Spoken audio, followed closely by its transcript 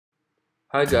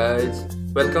Hi guys,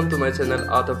 welcome to my channel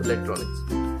Art of Electronics.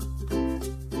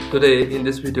 Today in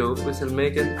this video we shall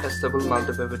make an ASTABLE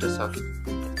multivibrator circuit.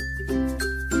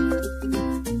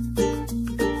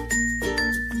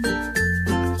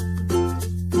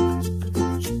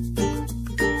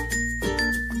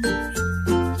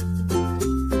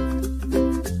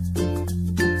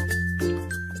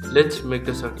 Let's make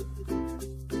the circuit.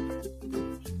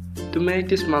 To make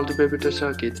this multivibrator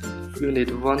circuit, you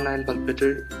need one 9V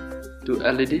battery, 2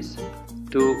 LEDs,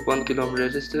 2 1 kΩ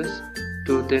resistors,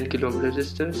 2 10 kΩ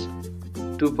resistors,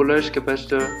 2 polarized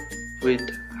capacitor with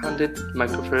 100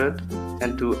 microfarad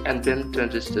and 2 NPN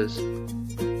transistors.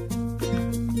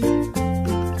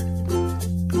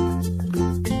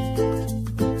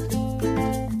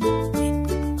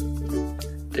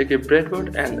 Take a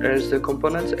breadboard and arrange the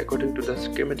components according to the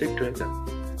schematic diagram.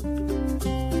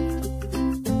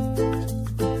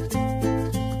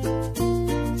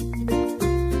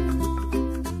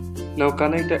 Now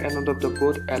connect the anode of the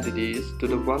both LEDs to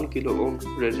the 1 kΩ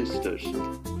resistors.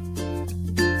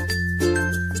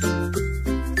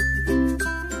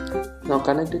 Now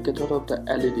connect the cathode of the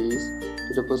LEDs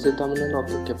to the positive terminal of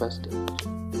the capacitor.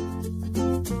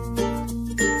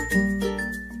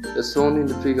 As shown in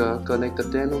the figure, connect the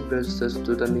 10 ohm resistors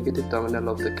to the negative terminal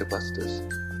of the capacitors.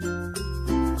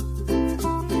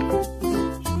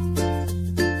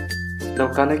 Now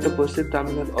connect the positive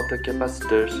terminal of the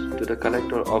capacitors to the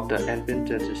collector of the NPN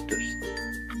transistors.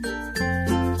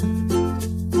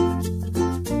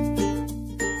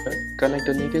 Connect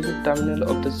the negative terminal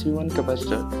of the C1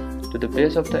 capacitor to the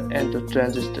base of the N2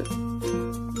 transistor.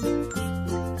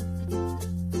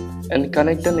 And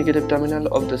connect the negative terminal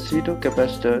of the C2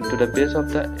 capacitor to the base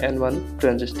of the N1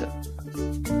 transistor.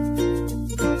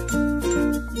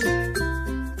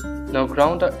 Now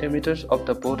ground the emitters of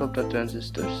the both of the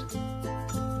transistors.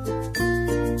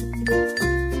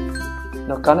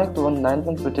 Now connect one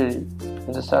 9V battery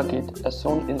in the circuit as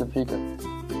shown in the figure.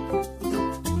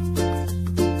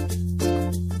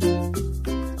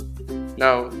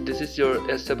 Now this is your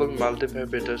ASTABLE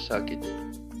multivibrator circuit.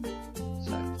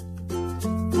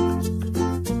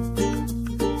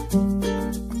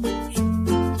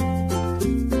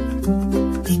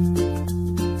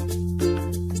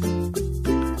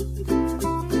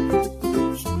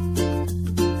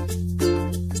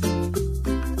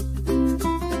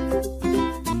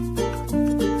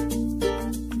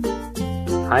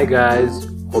 Hi guys,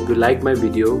 hope you like my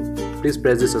video. Please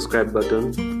press the subscribe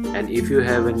button, and if you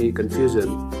have any confusion,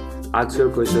 ask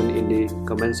your question in the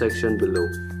comment section below.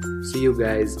 See you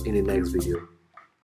guys in the next video.